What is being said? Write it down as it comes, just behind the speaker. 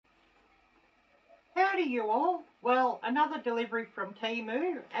Howdy you all. Well, another delivery from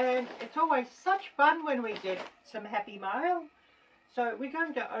Temu, and it's always such fun when we get some happy mail. So we're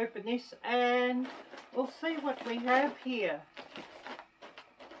going to open this and we'll see what we have here.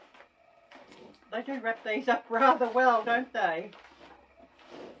 They do wrap these up rather well, don't they?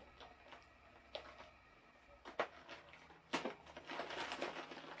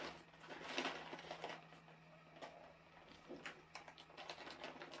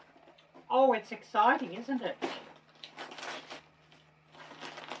 Oh, it's exciting, isn't it?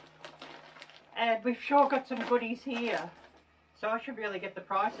 And we've sure got some goodies here. So I should really get the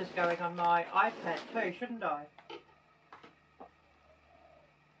prices going on my iPad too, shouldn't I?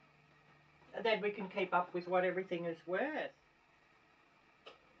 And then we can keep up with what everything is worth.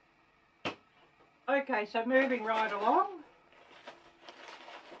 Okay, so moving right along.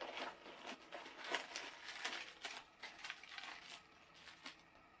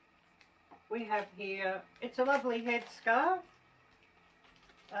 We have here, it's a lovely headscarf,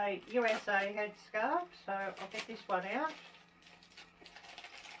 a USA headscarf, so I'll get this one out.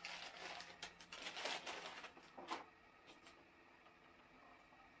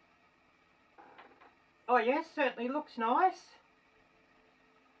 Oh yes, certainly looks nice.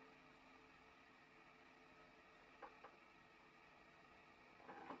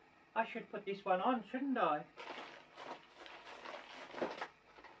 I should put this one on, shouldn't I?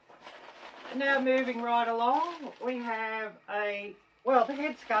 Now moving right along, we have a, well, the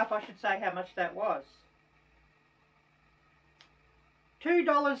headscarf, I should say how much that was.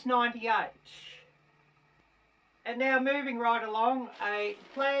 $2.98. And now moving right along, a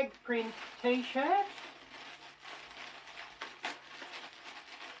flag print t-shirt.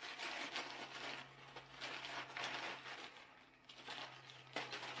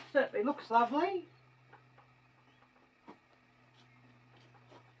 Certainly looks lovely.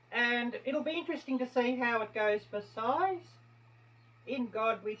 And it'll be interesting to see how it goes for size. In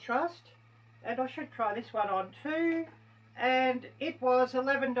God we trust. And I should try this one on too. And it was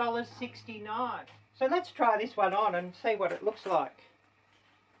 $11.69. So let's try this one on and see what it looks like.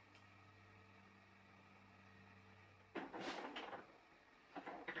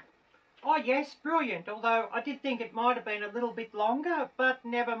 Oh yes, brilliant. Although I did think it might have been a little bit longer, but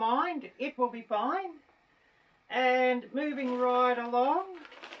never mind. It will be fine. And moving right along.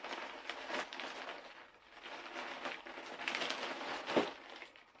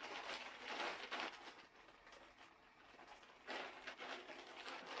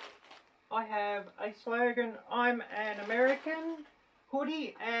 I have a slogan, I'm an American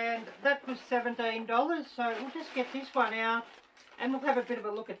hoodie, and that was $17, so we'll just get this one out and we'll have a bit of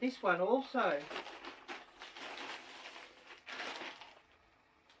a look at this one also.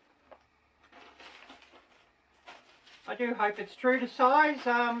 I do hope it's true to size.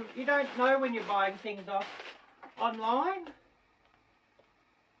 You don't know when you're buying things off online.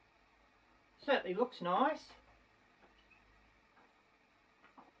 Certainly looks nice.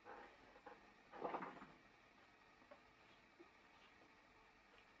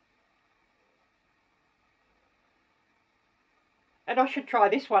 And I should try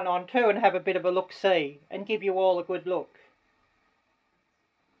this one on too and have a bit of a look-see and give you all a good look.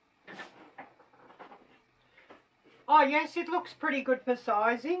 Oh yes, it looks pretty good for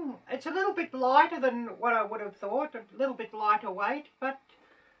sizing. It's a little bit lighter than what I would have thought, a little bit lighter weight, but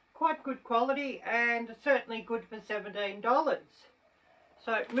quite good quality and certainly good for $17.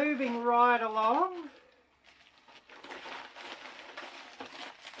 So moving right along.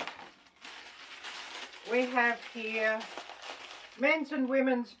 We have here men's and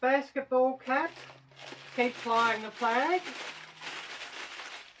women's basketball cap, keep flying the flag.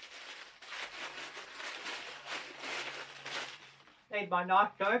 Need my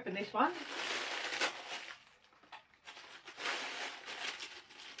knife to open this one.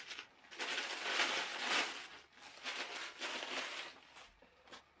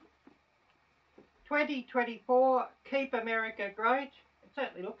 $20.24, keep America great. It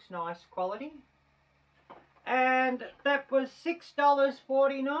certainly looks nice quality. And that was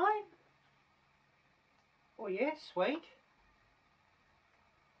 $6.49. Oh yes, sweet.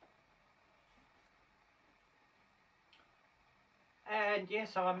 And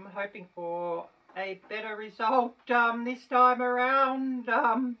yes, I'm hoping for a better result this time around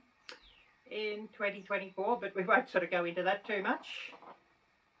in 2024, but we won't sort of go into that too much.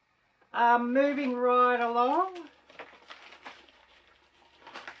 Moving right along.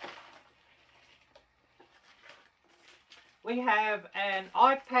 We have an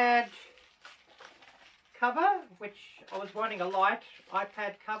iPad cover, which I was wanting a light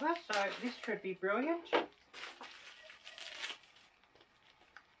iPad cover, so this should be brilliant.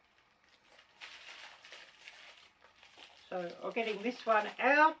 So I'm getting this one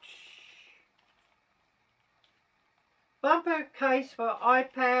out. Bumper case for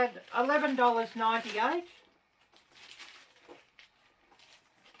iPad, $11.98.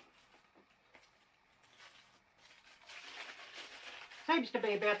 Seems to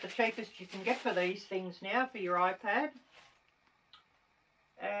be about the cheapest you can get for these things now for your iPad.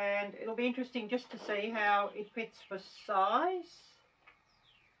 And it'll be interesting just to see how it fits for size.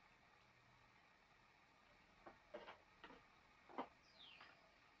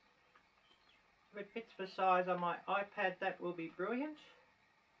 If it fits for size on my iPad, that will be brilliant.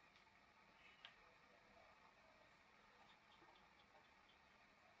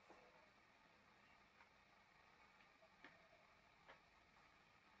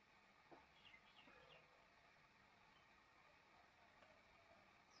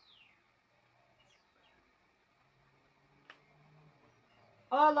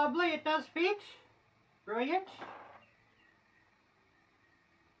 Oh, lovely, it does fit. Brilliant.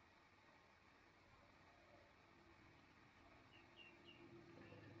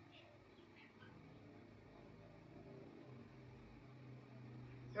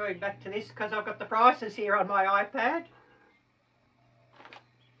 Going back to this because I've got the prices here on my iPad.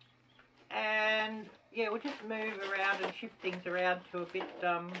 And yeah, we'll just move around and shift things around to a bit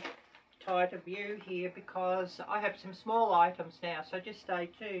tighter view here because I have some small items now, so just stay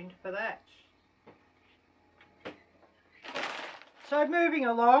tuned for that. So moving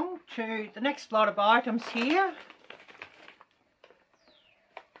along to the next lot of items here.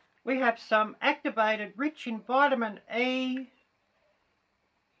 We have some activated rich in vitamin E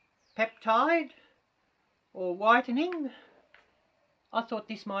peptide or whitening. I thought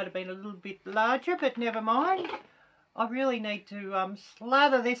this might have been a little bit larger, but never mind. I really need to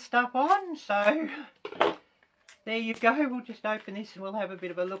slather this stuff on, so there you go. We'll just open this and we'll have a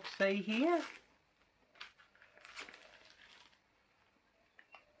bit of a look-see here.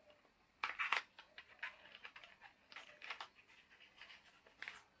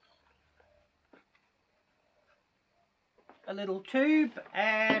 A little tube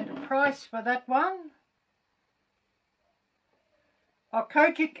and price for that one. Oh,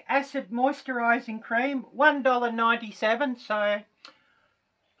 kojic acid moisturising cream, $1.97, so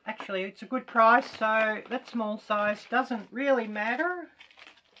actually it's a good price, so that small size doesn't really matter.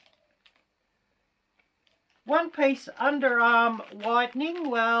 One piece underarm whitening.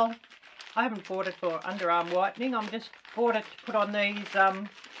 Well, I haven't bought it for underarm whitening, I'm just bought it to put on these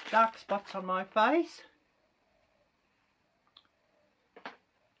dark spots on my face.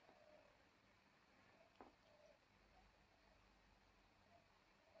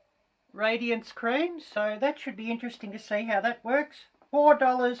 Radiance cream, so that should be interesting to see how that works.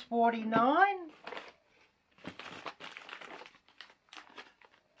 $4.49.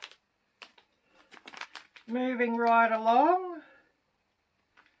 Moving right along,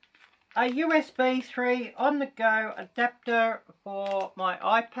 a USB 3 on-the-go adapter for my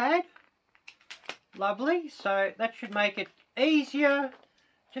iPad. Lovely, so that should make it easier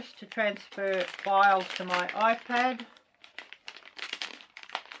just to transfer files to my iPad.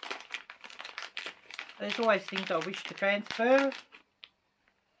 There's always things I wish to transfer.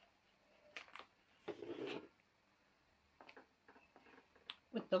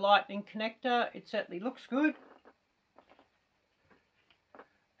 With the lightning connector, it certainly looks good.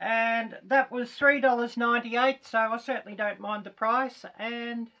 And that was $3.98, so I certainly don't mind the price.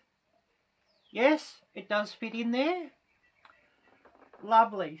 And yes, it does fit in there.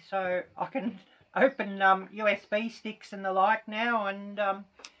 Lovely, so I can open USB sticks and the like now, and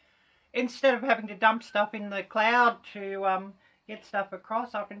instead of having to dump stuff in the cloud to get stuff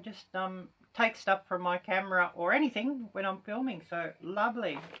across, I can just take stuff from my camera or anything when I'm filming, so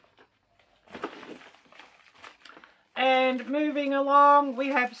lovely. And moving along, we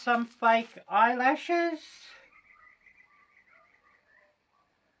have some fake eyelashes.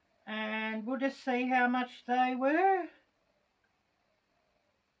 And we'll just see how much they were.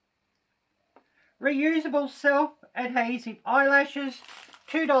 Reusable self-adhesive eyelashes,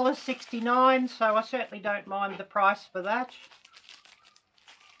 $2.69, so I certainly don't mind the price for that.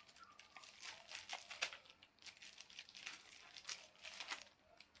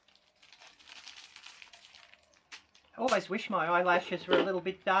 I always wish my eyelashes were a little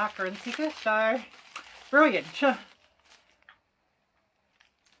bit darker and thicker, so brilliant.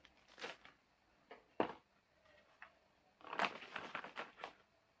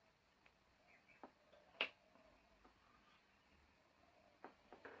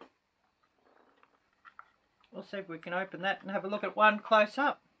 We'll see if we can open that and have a look at one close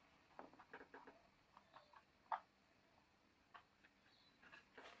up.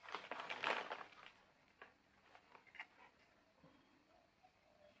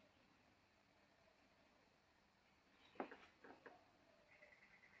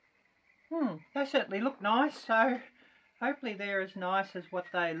 They certainly look nice, so hopefully they're as nice as what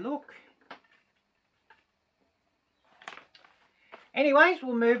they look. Anyways,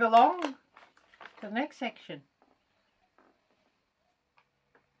 we'll move along to the next section.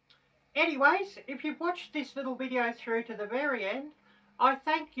 Anyways, if you've watched this little video through to the very end, I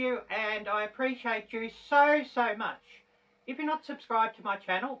thank you and I appreciate you so much. If you're not subscribed to my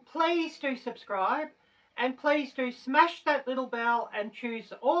channel, please do subscribe, and please do smash that little bell and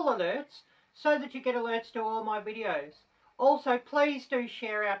choose all alerts so that you get alerts to all my videos. Also, please do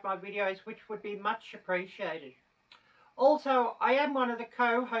share out my videos, which would be much appreciated. Also, I am one of the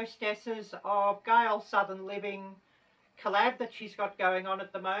co-hostesses of Gail's Southern Living collab that she's got going on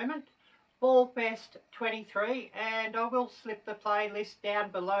at the moment, Ballfest 23, and I will slip the playlist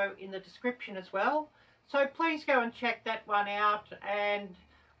down below in the description as well. So please go and check that one out and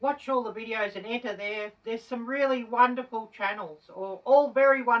watch all the videos and enter there. There's some really wonderful channels, or all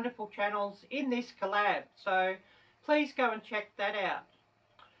very wonderful channels in this collab. So please go and check that out.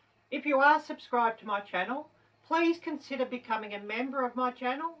 If you are subscribed to my channel, please consider becoming a member of my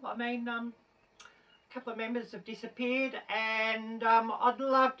channel. I mean, a couple of members have disappeared, and I'd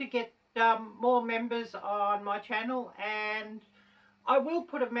love to get more members on my channel, and I will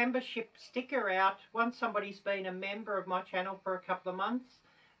put a membership sticker out once somebody's been a member of my channel for a couple of months.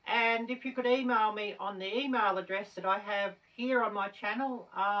 And if you could email me on the email address that I have here on my channel,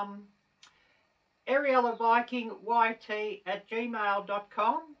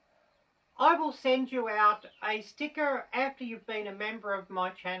 ArielleVikingVenturerNvictuals@gmail.com, I will send you out a sticker after you've been a member of my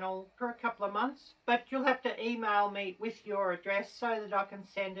channel for a couple of months, but you'll have to email me with your address so that I can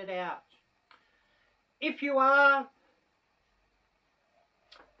send it out. If you'd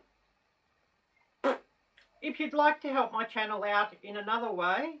like to help my channel out in another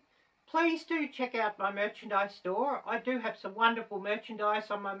way, please do check out my merchandise store. I do have some wonderful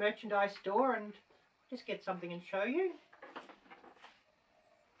merchandise on my merchandise store, and I'll just get something and show you.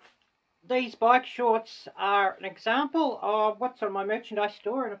 These bike shorts are an example of what's on my merchandise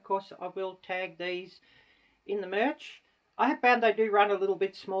store, and of course I will tag these in the merch. I have found they do run a little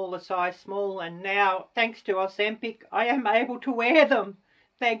bit small, a size small, and now, thanks to Ozempic, I am able to wear them.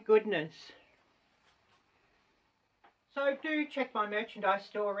 Thank goodness. So do check my merchandise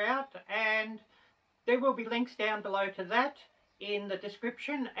store out, and there will be links down below to that in the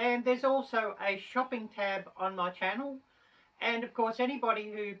description, and there's also a shopping tab on my channel. And of course,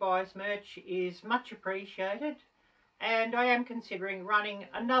 anybody who buys merch is much appreciated, and I am considering running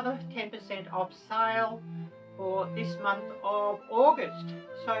another 10% off sale for this month of August,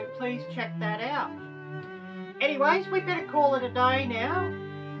 so please check that out. Anyways, we better call it a day now,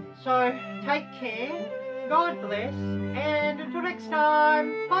 so take care, God bless, and until next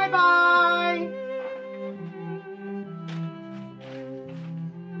time, bye bye.